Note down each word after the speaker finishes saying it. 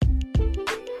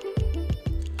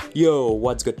Yo,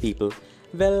 what's good, people?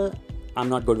 Well, I'm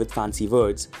not good with fancy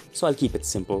words, so I'll keep it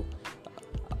simple.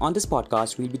 On this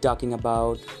podcast, we'll be talking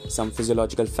about some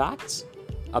physiological facts,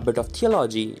 a bit of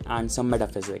theology, and some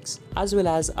metaphysics, as well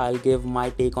as I'll give my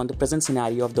take on the present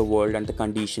scenario of the world and the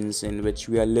conditions in which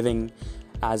we are living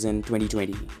as in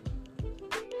 2020.